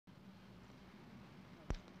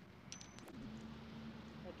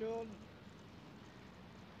John.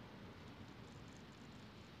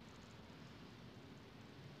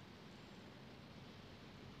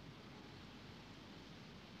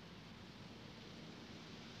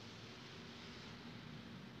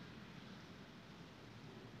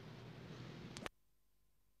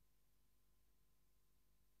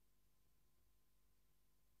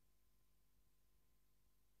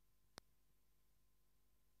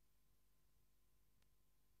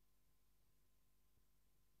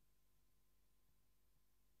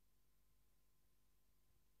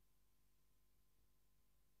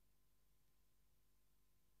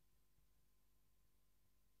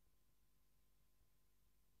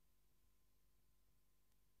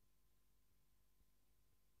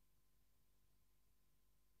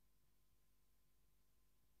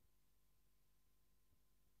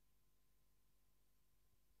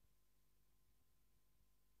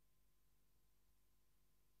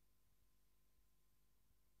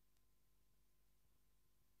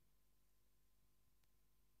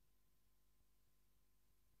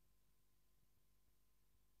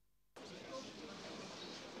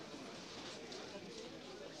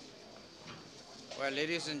 Well,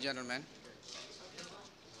 ladies and gentlemen,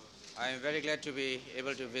 I am very glad to be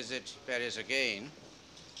able to visit Paris again.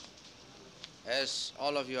 As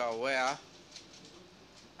all of you are aware,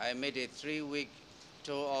 I made a 3-week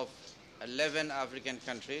tour of 11 African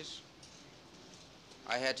countries.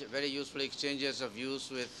 I had very useful exchanges of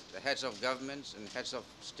views with the heads of governments and heads of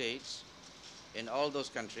states in all those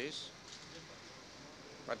countries,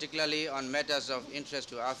 particularly on matters of interest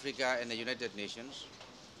to Africa and the United Nations.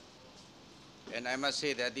 And I must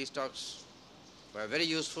say that these talks were very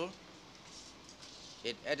useful.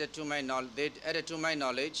 They added to my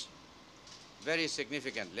knowledge very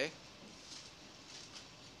significantly.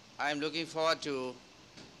 I am looking forward to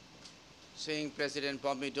seeing President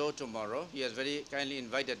Pompidou tomorrow. He has very kindly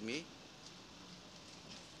invited me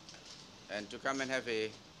and to come and have a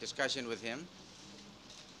discussion with him,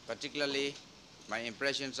 particularly my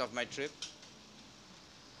impressions of my trip.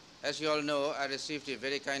 As you all know, I received a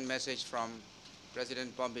very kind message from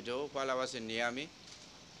President Pompidou while I was in Niamey.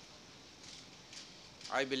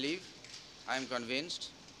 I believe, I am convinced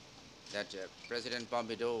that President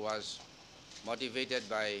Pompidou was motivated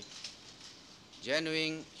by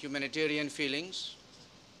genuine humanitarian feelings,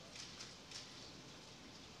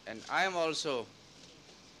 and I am also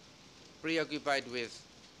preoccupied with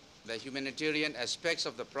the humanitarian aspects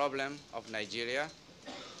of the problem of Nigeria.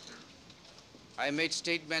 I made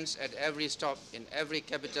statements at every stop in every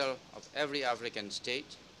capital of every African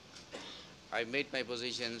state. I made my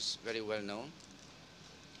positions very well known.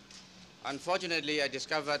 Unfortunately, I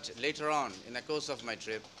discovered later on in the course of my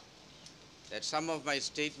trip that some of my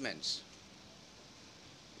statements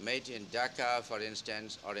made in Dhaka, for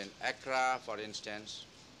instance, or in Accra, for instance,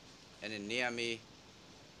 and in Niamey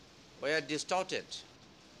were distorted.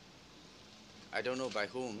 I don't know by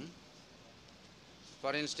whom.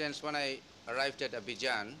 For instance, when I arrived at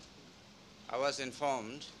Abidjan, I was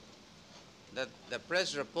informed that the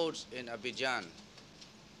press reports in Abidjan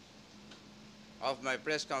of my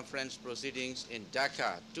press conference proceedings in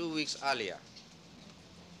Dhaka 2 weeks earlier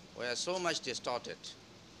were so much distorted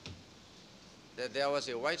that there was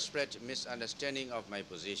a widespread misunderstanding of my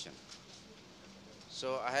position.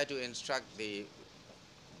 So I had to instruct the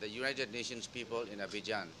United Nations people in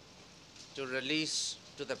Abidjan to release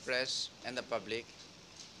to the press and the public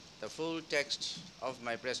the full text of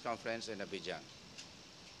my press conference in Abidjan.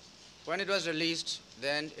 When it was released,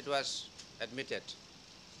 then it was admitted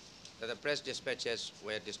that the press dispatches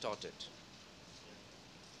were distorted.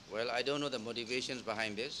 Well, I don't know the motivations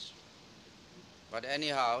behind this, but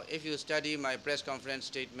anyhow, if you study my press conference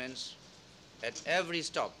statements at every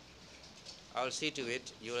stop, I'll see to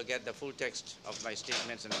it you will get the full text of my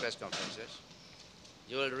statements and press conferences.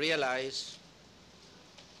 You will realize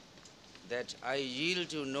that I yield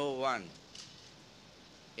to no one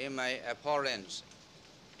in my abhorrence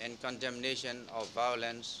and condemnation of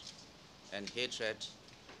violence and hatred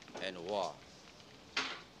and war.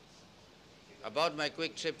 About my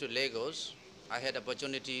quick trip to Lagos, I had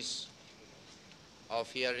opportunities of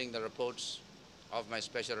hearing the reports of my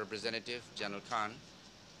special representative, General Khan,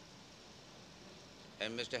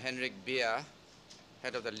 and Mr. Henrik Beer,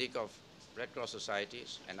 head of the League of Red Cross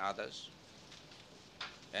Societies, and others.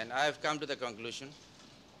 And I have come to the conclusion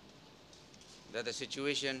that the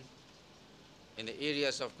situation in the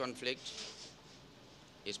areas of conflict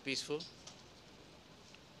is peaceful.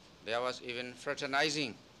 There was even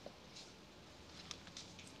fraternizing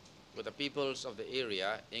with the peoples of the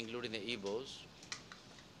area, including the Igbos,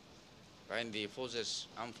 and the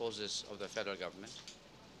armed forces of the federal government.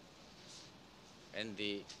 And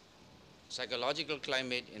the psychological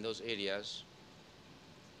climate in those areas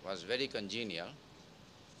was very congenial.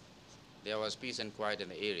 There was peace and quiet in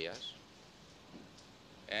the areas.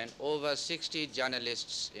 And over 60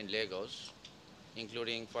 journalists in Lagos,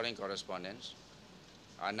 including foreign correspondents,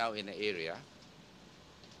 are now in the area.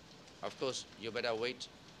 Of course, you better wait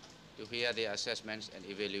to hear their assessments and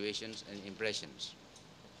evaluations and impressions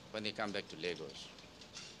when they come back to Lagos.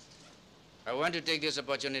 I want to take this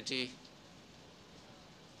opportunity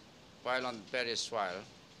while on Paris soil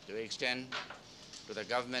to extend to the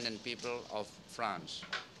government and people of France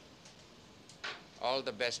all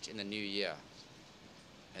the best in the new year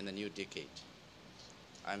and the new decade.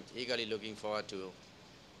 I'm eagerly looking forward to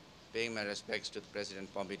paying my respects to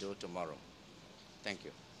President Pompidou tomorrow. Thank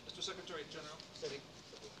you. Mr. Secretary General,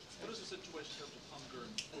 what is the situation in terms of hunger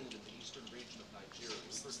and food in the eastern region of Nigeria?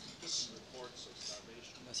 We've heard conflicting reports of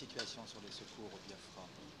starvation. La situation sur les secours au Biafra.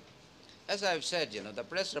 As I've said, the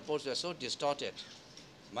press reports were so distorted.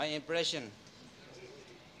 My impression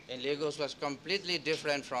in Lagos was completely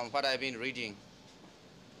different from what I've been reading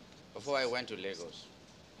before I went to Lagos.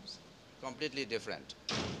 Completely different.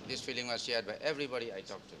 This feeling was shared by everybody I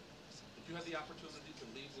talked to. Did you have the opportunity to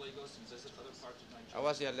leave Lagos and visit other parts of Nigeria? I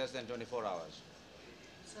was here less than 24 hours.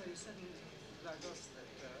 So you said in Lagos that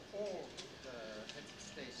all the heads of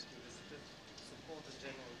states who visited supported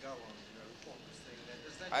General Gowon in a report saying that.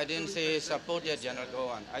 Does that I didn't say include supported General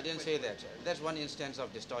Gowon. I didn't say that. That's one instance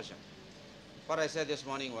of distortion. What I said this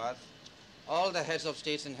morning was, all the heads of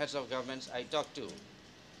states and heads of governments I talked to,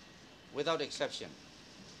 without exception,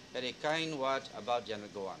 had a kind word about General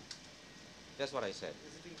Gowon. That's what I said.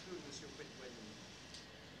 Does it include Monsieur Whitwell?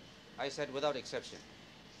 I said without exception.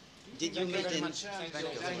 Did you meet in... Thank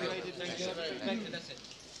you. Thank you. That's it.